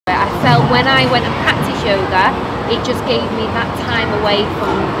when I went and practiced yoga, it just gave me that time away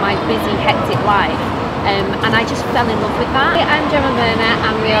from my busy, hectic life. And I just fell in love with that. I'm Gemma Merna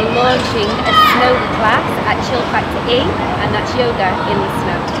and we are launching a snow class at Chill Factore, and that's yoga in the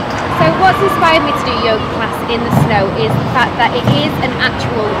snow. So what's inspired me to do yoga class in the snow is the fact that it is an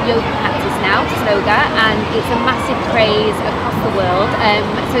actual yoga practice now, Snowga, and it's a massive craze across the world.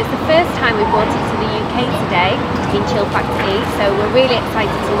 So it's the first time we brought it to the UK today in Chill Factore, so we're really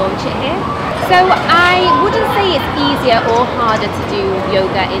excited to launch it here. So I wouldn't say it's easier or harder to do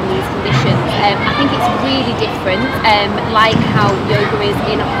yoga in these conditions. I think it's really different, like how yoga is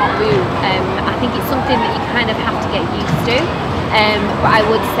in a hot room. I think it's something that you kind of have to get used to, but I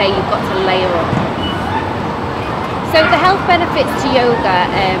would say you've got to layer up. So the health benefits to yoga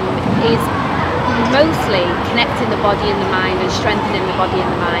is mostly connecting the body and the mind and strengthening the body and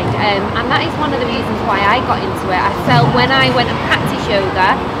the mind, and that is one of the reasons why I got into it. I felt when I went and practiced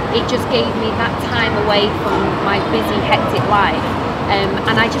yoga, it just gave me that time away from my busy, hectic life,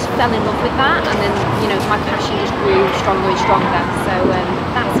 and I just fell in love with that, and then, you know, my passion just grew stronger and stronger. So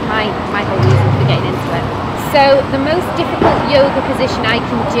that's my whole reason for getting into it. So the most difficult yoga position I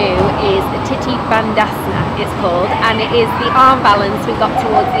can do is Titi Bandasana, it's called, and it is the arm balance we got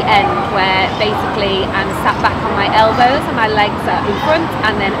towards the end, where basically I'm sat back on my elbows and my legs are in front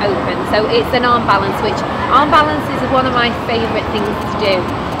and then open. So it's an arm balance, which arm balance is one of my favourite things to do.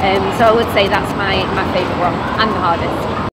 So I would say that's my favourite one and the hardest.